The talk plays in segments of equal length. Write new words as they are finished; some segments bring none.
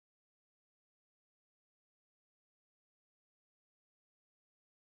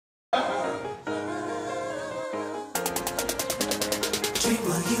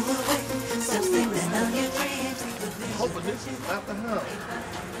Hoping this is not the house.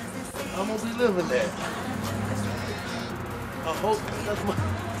 I'm gonna be living there. I hope that's my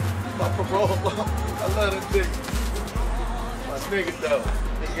parole. I love this nigga. My nigga though.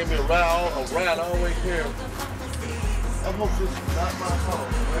 He gave me a ride all the way here. I hope this is not my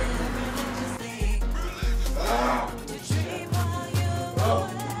house, right?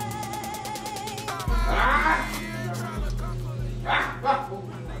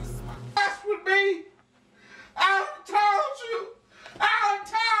 That's with me. I told you.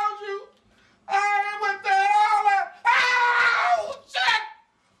 What the hell? Oh, shit.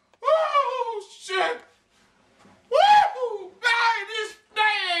 Oh, shit. Woo! Man, this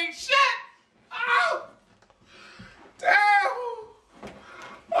thing ain't shit. Oh. Damn.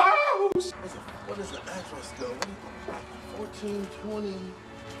 Oh. What is the address though? 1420.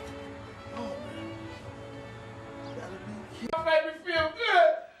 Oh, man. Gotta be kidding. That made me feel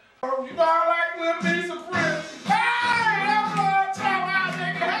good. Oh, you know I like little me some friends. Hey, that's what I'm talking about,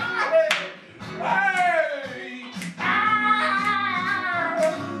 nigga. Hey. Hey. Ah.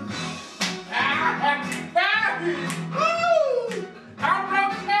 Hey. Woo. I'm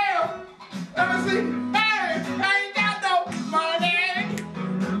rough as hell. Let me see. Hey, I ain't got no money.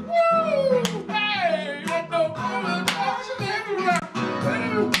 Woo. Hey, what the fuck?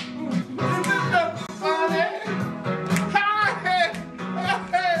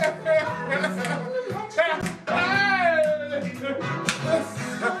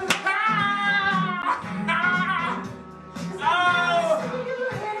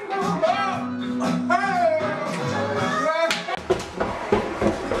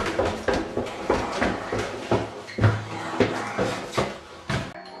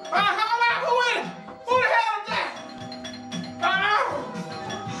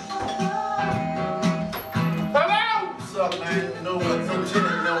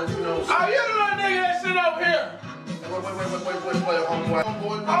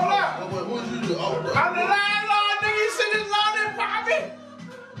 I'm the landlord, nigga. You see this laundry popping?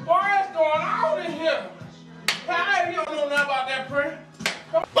 Boy, what's going on in here? Hey, you don't know nothing about that print.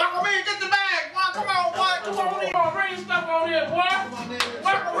 Welcome in, get the bag. Boy, come on, boy. Come on in. Bring stuff on here, boy.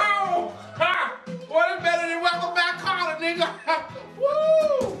 Welcome home. Ha! Boy, it's better than welcome back Carter, nigga.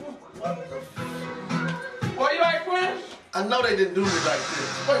 Woo! Boy, you like Prince? I know they didn't do me like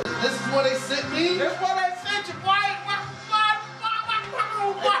this. Wait, this is where they sent me? This is where they sent you, boy.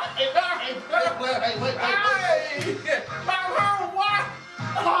 Hey, wait. Hey, welcome home, boy.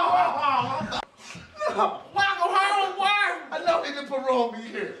 Welcome home, boy. I know they didn't parole me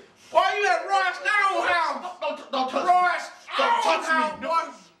here. Boy, you at Roy Stone house. Don't touch me. Roy Don't touch Stone house, me. boy.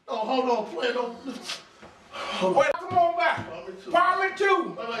 Oh, hold on, play. Don't. Wait, come on back. Apartment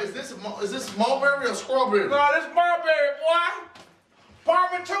 2. Wait, is this mulberry or strawberry? No, this Marbury, boy.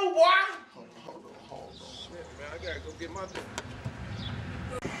 Apartment 2, boy. Hold on. Shit, man, I gotta go get my thing.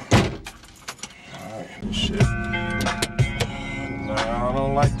 Alright, shit. Nah, I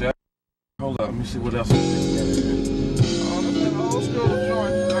don't like that. Hold up, let me see what else is in there. Oh, that's an old school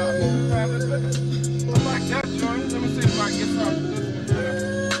joint. I like that joint. Let me see if I can get something to this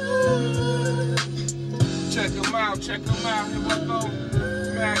one. Check them out. Here we go.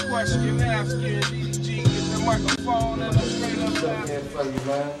 Mad question asking. DDG, get the microphone and I'm straight up there. Here for you,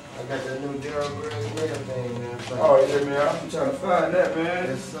 man. I got that new Daryl Gray mail thing, man. Oh, yeah, man. I'm trying to find that, man.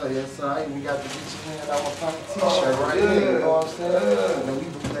 Yes, sir. I even got the get your hand out my pocket t-shirt right here. You know what I'm saying? And we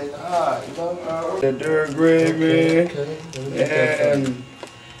play hard, you know? That Daryl Gray, man. Okay. And...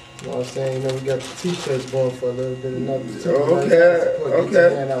 You know what I'm saying? You know, we got the t-shirts going for a little bit of nothing. Okay.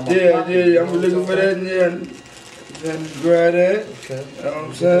 Yeah, I'm looking for that, yeah. Then grab that. Okay. You know what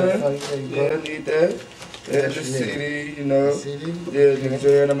I'm saying? Yeah, I need that. Yeah, the CD, you know. CD? Yeah, get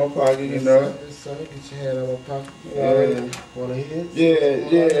your hand in my pocket, you know. Yes, sir. Get your hand out my pocket. You already want to hit?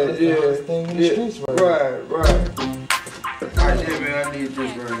 Yeah. That's the hardest thing in the streets right now. Right. Alright, yeah, man, I need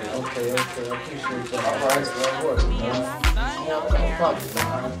this right now. Okay. I appreciate that. All right, so what?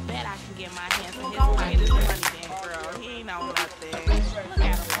 Bet I can get my hands on his money. This money then, girl. He ain't on nothing. Look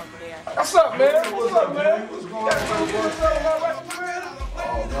at him over there. What's up, man? What's up, man? What's going on?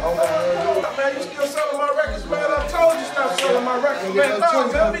 Man, you still selling my records, man? I told you stop selling my records, man.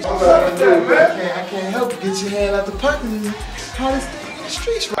 No, man, be selling that, man. I can't help but get your hand out the pocket. Hardest thing in the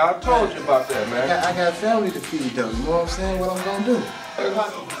streets, right? I told you about that, man. I got family to feed, though. You know what I'm saying? What I'm gonna do?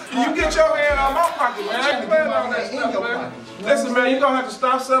 You get your hand out of my pocket, man. I ain't playing on that stuff, man. Listen, man, you're gonna have to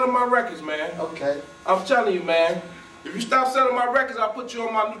stop selling my records, man. Okay. I'm telling you, man. If you stop selling my records, I'll put you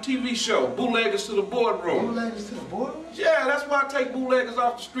on my new TV show, Bootleggers to the Boardroom. Bootleggers to the boardroom? Yeah, that's why I take bootleggers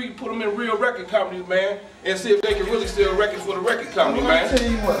off the street, put them in real record companies, man, and see if they can really sell records for the record company, man. I'll tell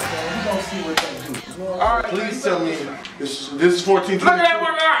you what, man. We gonna see what they do. All right, Please tell me this is 1422. look at that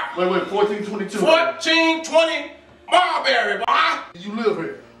one out. Wait, 1422. 1420 Marbury, boy. You live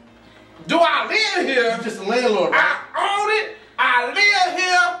here. Do I live here? You're just a landlord, right? I own it, I live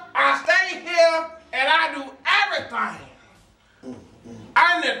here, I stay here, and I do everything.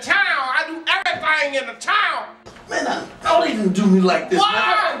 I'm in the town, I do everything in the town. Man, don't even do me like this,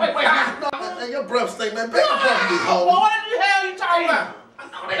 Why? man. Wait. No, your breath stink, man. Back up off me, Boy, hoe. what the hell you talking about?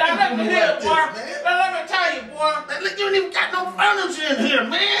 They Now let do me me hear, like boy. this, man. Now let me tell you, boy. Man, look, you ain't even got no furniture in here,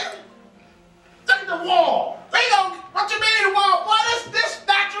 man. Look at the wall. They gon' what you mean the wall? Boy, this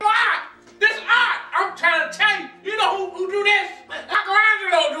natural art. This art. I'm trying to tell you. You know who do this?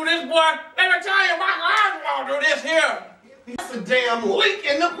 Michelangelo do this, boy. Let me tell you, Michelangelo do this here. That's a damn leak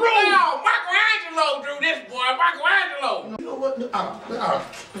in the room. No, Michelangelo do this, boy. Michelangelo. You know what?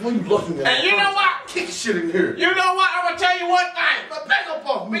 When you looking at And you know what? kick shit in here. You know what? I'm gonna tell you one thing. But back up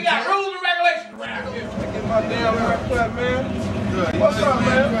off me, We got man. rules and regulations around here. Get my damn haircut, man. Good. What's up,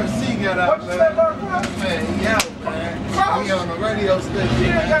 man? C got out, What you say about that? Man, he out, man. Cross. He on the radio station. He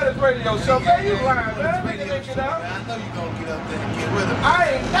ain't got his radio show, man. You lying, man. That Radio nigga show, get out. man. I know you gonna get up there and get with him. I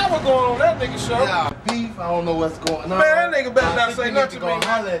ain't never going on that nigga show. Yeah, beef. I don't know what's going on. Man, that nigga better not I think say you nothing need to me, go man.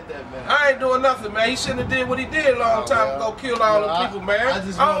 holler at that, man. I ain't doing nothing, man. He shouldn't have did what he did a long time ago, killed all the people, man.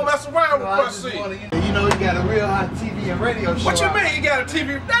 I don't mess around with Crush C. You know, he got a real hot TV and radio show. What you out. mean he got a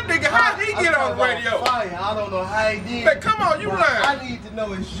TV? That nigga, how he get on the radio? Fire. I don't know how he did. Man, come on, you But lying. I need to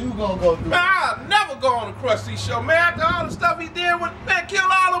know is you gonna go through. Man, I'll never go on the Crush C show, man. After all the stuff he did with, man, kill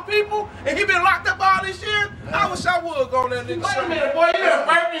all the people, and he been locked up all this year, I wish I would go on that nigga show. Wait a minute, boy, you done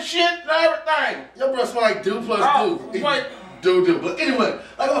burnt and shit and everything. Your breath smell like dude plus dude. Wait. Dude. But anyway,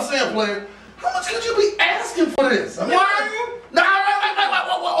 like I was saying, player, how much could you be asking for this? I mean, One. No,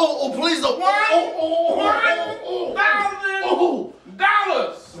 oh, please don't. $1,000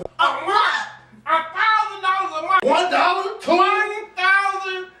 a month. $1,000 a month. $1,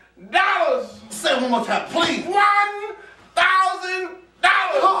 $1,000. Say it one more time, please. $1,000.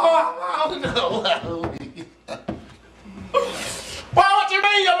 Oh, no. Boy, what you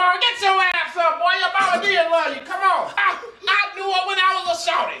mean, your mama? Get your ass up, boy. Your mama did love you. Come on. I knew her when I was a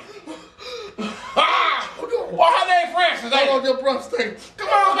shorty. Boy, her name Francis, ain't Hold it? on, your breath stink. Come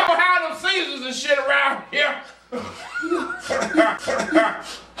on, don't have them Caesars and shit around here.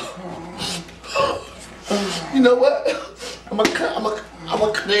 You know what? I'm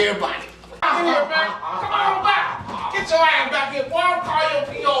gonna clear everybody. Come here, man. Come on back. Get your ass back here, boy. I'm gonna call your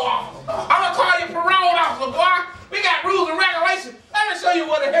PO officer. I'm gonna call your parole officer, boy. We got rules and regulations. Let me show you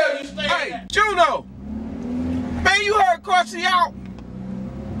where the hell you stay. Hey, Juno. Man, you heard Crush out.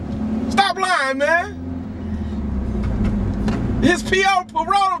 Stop lying, man. His PO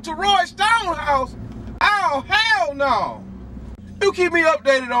paroled him to Roy Stone house. Oh, hell no. You keep me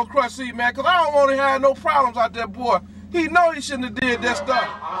updated on Crush C, man, because I don't want to have no problems out there, boy. He know he shouldn't have did that stuff.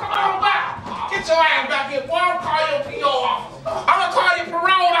 Come on back. Get your ass back here, boy. I'm gonna call your PO officer. I'm gonna call your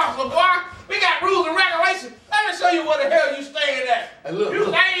parole officer, boy. We got rules and regulations. Let me show you where the hell you staying at. Hey, look, You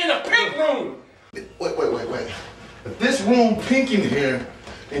look. stay in the pink room. Wait. If this room pink in here,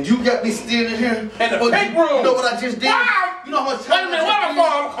 and you got me standing here In the pink room. You know what I just did? Wow. You know how much Wait a time minute, what am I for?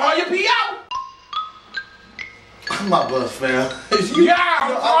 I'm gonna call your PO. My bus, fam. Yeah,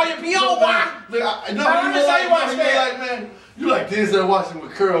 I'm gonna call your PO, boy. Let me show you what's there. Like, man, you like Denzel Washington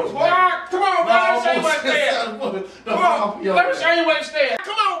with curls, Boy, man. come on, boy. Let me show you what's there. Come on, let me show you where it's there.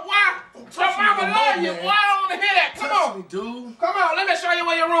 Come on, boy. Your mama love you, boy. I don't want to hear that. Come on. Dude. Come on, let me show you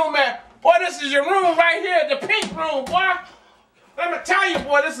where your room at. Boy, this is your room right here, the pink room, boy. Let me tell you,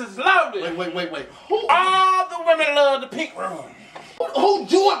 boy, this is lovely. Wait. All the women love the pink room. Who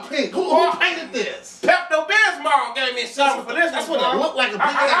drew it pink? Who painted this? Pepto-Bismol gave me something for this. That's one, what it boy. looked like, a big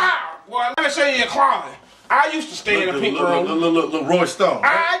ass. Boy, let me show you your closet. I used to stay in the pink room. Look, Roy Stone.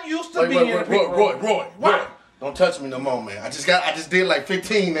 I used to be in the pink room. Roy. What? Don't touch me no more, man. I just did like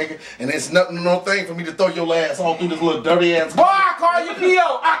 15, nigga, and it's no thing for me to throw your ass all through this little dirty ass. Boy, I call you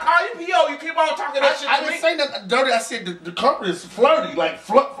PO. I call you PO. You keep on talking that shit I to didn't me. say nothing dirty. I said the carpet is flirty, like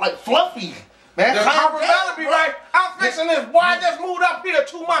fluffy, man. The carpet better be right. I'm fixing this. Boy, I just moved up here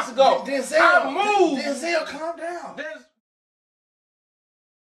 2 months ago. Denzel, I moved. Denzel, calm down.